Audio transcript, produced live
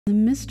The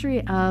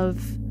mystery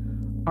of,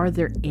 are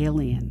there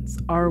aliens?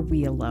 Are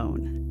we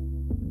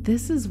alone?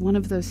 This is one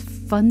of those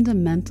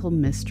fundamental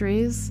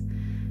mysteries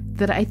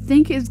that I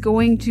think is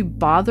going to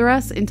bother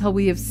us until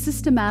we have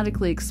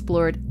systematically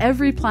explored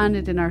every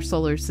planet in our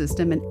solar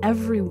system and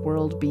every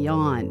world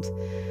beyond,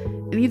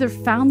 and either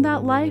found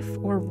that life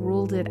or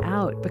ruled it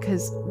out,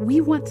 because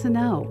we want to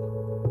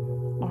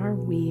know, are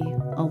we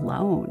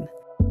alone?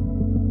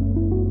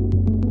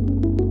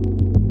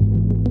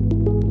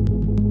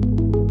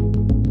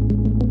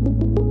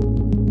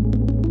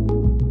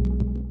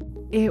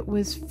 It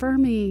was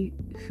Fermi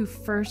who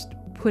first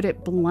put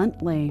it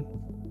bluntly,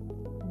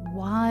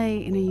 why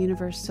in a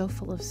universe so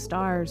full of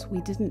stars we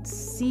didn't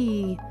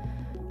see,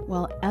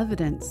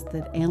 evidence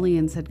that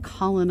aliens had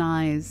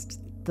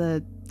colonized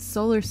the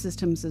solar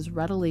systems as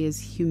readily as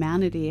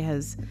humanity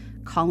has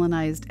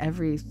colonized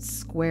every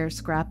square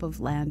scrap of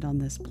land on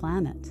this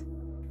planet.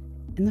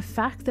 And the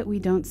fact that we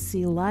don't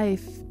see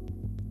life,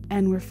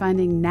 and we're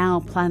finding now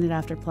planet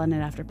after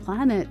planet after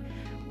planet,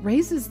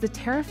 raises the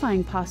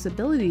terrifying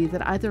possibility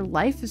that either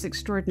life is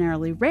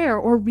extraordinarily rare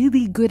or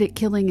really good at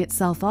killing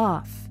itself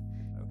off.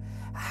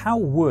 How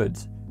would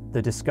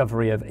the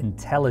discovery of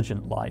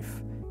intelligent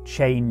life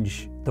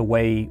change the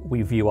way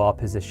we view our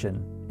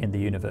position in the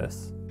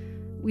universe?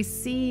 We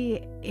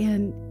see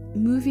in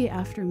movie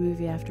after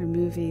movie after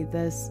movie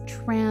this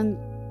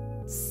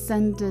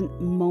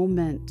transcendent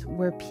moment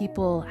where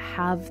people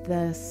have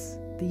this,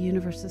 the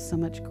universe is so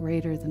much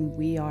greater than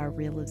we are,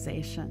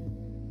 realization.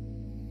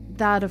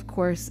 That, of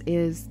course,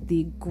 is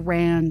the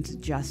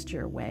grand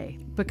gesture way,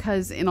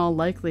 because in all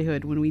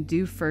likelihood, when we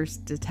do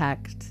first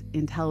detect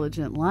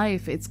intelligent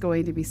life, it's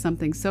going to be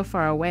something so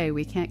far away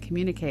we can't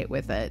communicate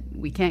with it,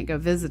 we can't go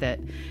visit it,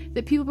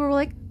 that people are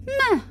like,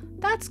 meh,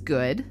 that's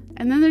good,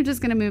 and then they're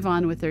just going to move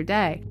on with their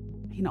day.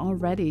 I mean,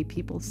 already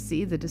people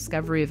see the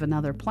discovery of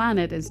another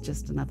planet as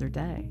just another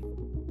day.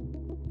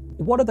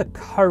 What are the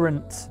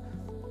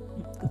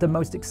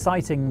most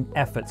exciting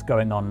efforts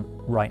going on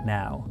right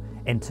now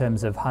in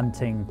terms of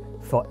hunting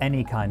for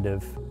any kind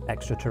of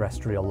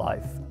extraterrestrial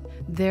life?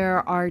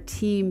 There are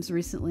teams,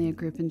 recently a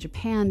group in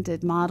Japan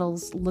did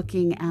models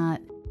looking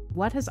at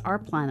what has our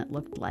planet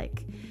looked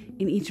like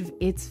in each of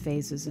its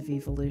phases of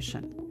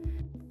evolution.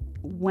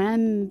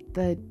 When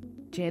the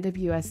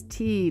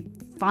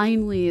JWST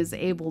finally is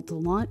able to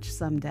launch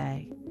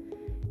someday,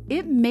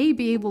 it may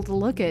be able to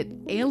look at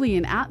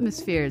alien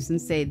atmospheres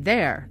and say,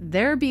 there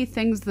be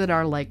things that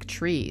are like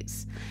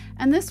trees.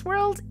 And this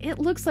world, it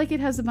looks like it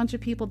has a bunch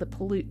of people that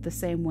pollute the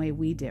same way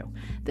we do.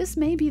 This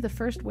may be the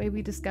first way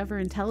we discover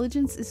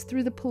intelligence is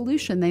through the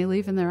pollution they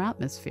leave in their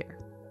atmosphere.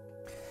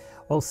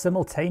 Well,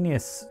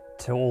 simultaneous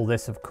to all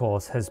this, of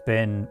course, has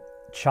been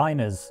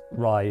China's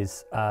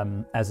rise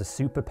as a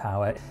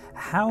superpower.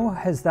 How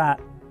has that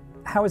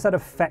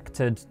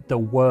affected the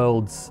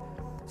world's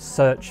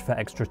search for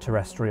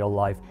extraterrestrial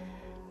life?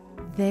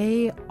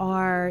 They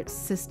are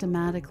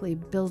systematically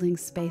building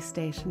space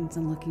stations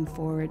and looking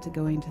forward to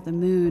going to the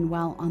moon,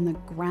 while on the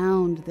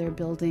ground they're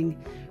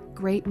building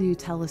great new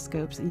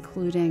telescopes,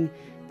 including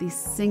the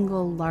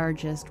single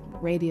largest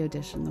radio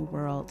dish in the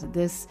world.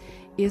 This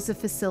is a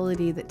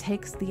facility that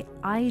takes the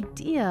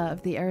idea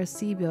of the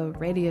Arecibo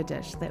radio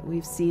dish that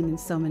we've seen in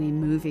so many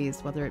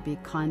movies, whether it be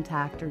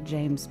Contact or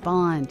James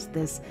Bond,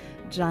 this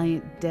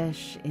giant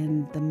dish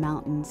in the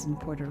mountains in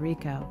Puerto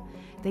Rico.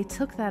 They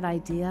took that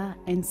idea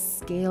and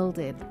scaled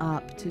it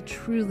up to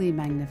truly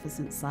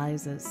magnificent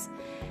sizes.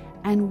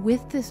 And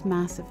with this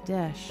massive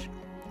dish,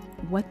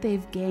 what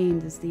they've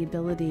gained is the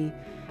ability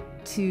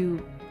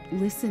to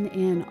listen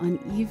in on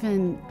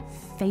even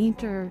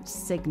fainter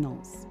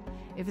signals.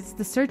 If it's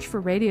the search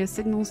for radio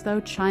signals, though,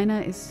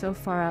 China is so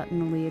far out in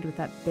the lead with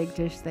that big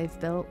dish they've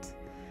built.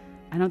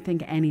 I don't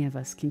think any of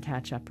us can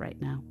catch up right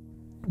now.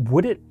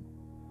 Would it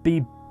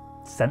be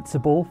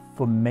sensible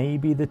for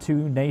maybe the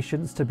two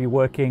nations to be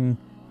working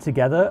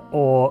together,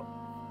 or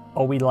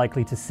are we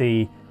likely to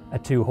see a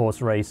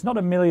two-horse race, not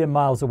a million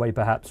miles away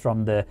perhaps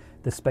from the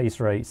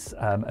space race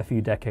a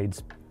few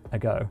decades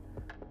ago?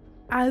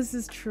 As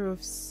is true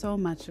of so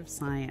much of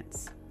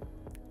science,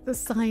 the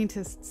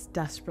scientists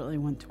desperately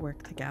want to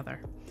work together.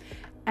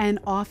 And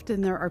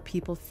often there are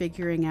people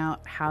figuring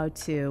out how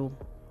to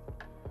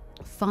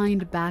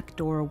find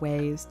backdoor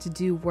ways to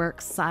do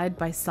work side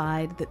by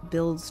side that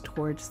builds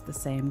towards the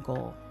same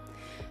goal.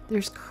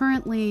 There's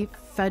currently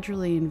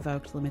federally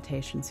invoked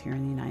limitations here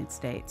in the United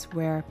States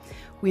where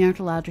we aren't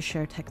allowed to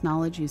share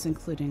technologies,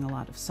 including a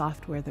lot of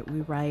software that we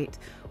write,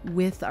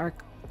 with our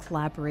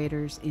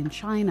collaborators in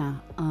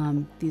China.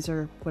 These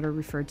are what are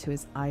referred to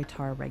as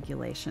ITAR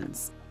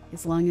regulations.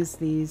 As long as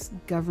these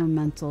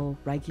governmental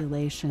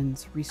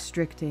regulations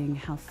restricting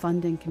how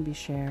funding can be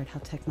shared, how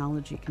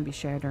technology can be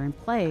shared are in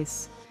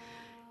place,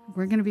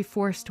 we're going to be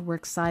forced to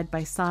work side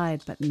by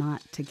side, but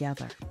not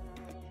together.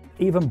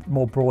 Even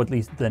more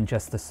broadly than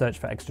just the search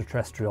for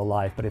extraterrestrial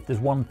life, but if there's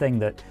one thing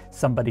that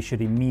somebody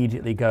should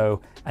immediately go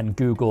and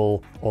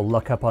Google or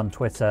look up on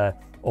Twitter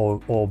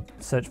or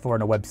search for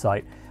on a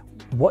website,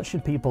 what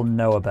should people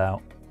know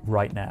about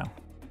right now?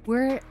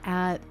 We're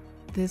at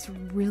this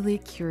really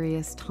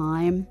curious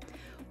time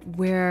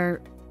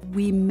where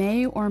we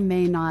may or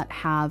may not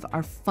have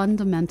our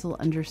fundamental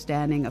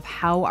understanding of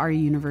how our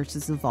universe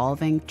is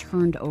evolving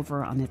turned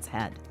over on its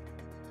head.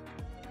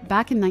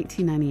 Back in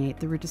 1998,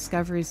 there were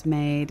discoveries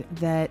made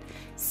that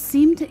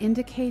seemed to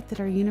indicate that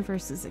our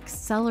universe is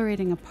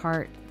accelerating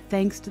apart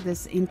thanks to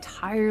this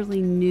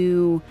entirely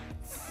new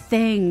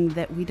thing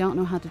that we don't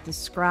know how to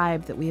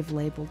describe that we have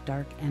labeled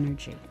dark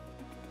energy.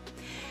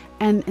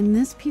 And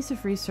this piece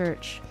of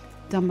research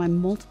done by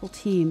multiple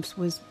teams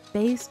was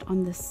based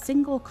on the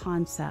single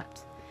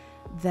concept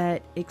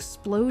that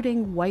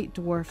exploding white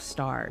dwarf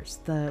stars,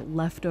 the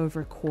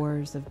leftover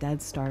cores of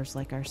dead stars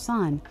like our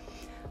sun,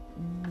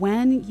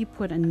 when you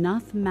put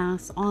enough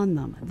mass on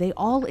them, they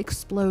all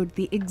explode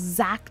the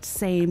exact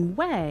same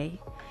way,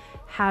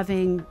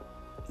 having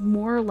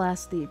more or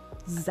less the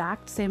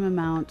exact same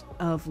amount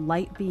of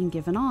light being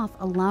given off,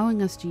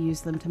 allowing us to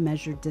use them to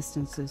measure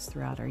distances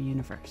throughout our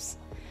universe.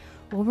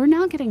 Well, we're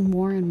now getting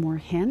more and more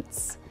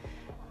hints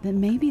that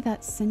maybe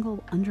that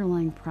single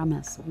underlying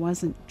premise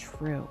wasn't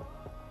true.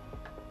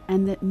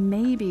 And that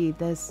maybe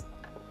this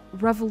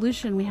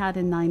revolution we had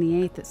in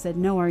 98 that said,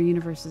 no, our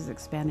universe is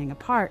expanding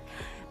apart,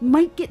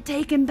 might get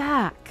taken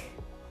back.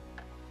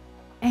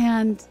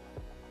 And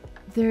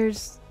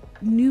there's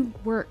new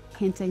work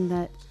hinting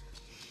that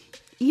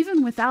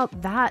even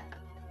without that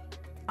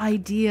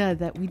idea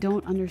that we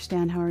don't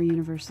understand how our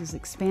universe is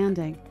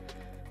expanding,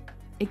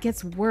 it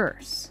gets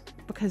worse,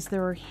 because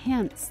there are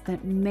hints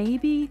that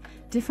maybe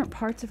different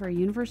parts of our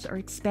universe are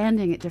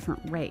expanding at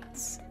different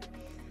rates.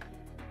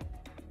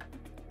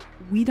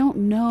 We don't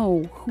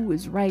know who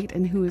is right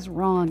and who is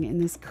wrong in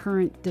this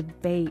current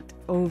debate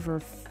over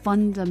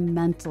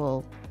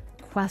fundamental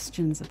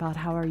questions about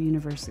how our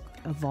universe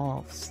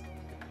evolves.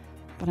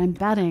 But I'm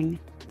betting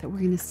that we're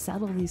going to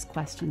settle these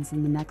questions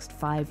in the next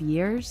 5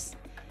 years,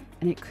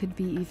 and it could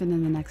be even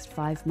in the next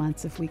 5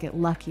 months if we get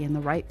lucky and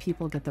the right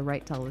people get the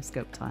right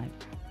telescope time.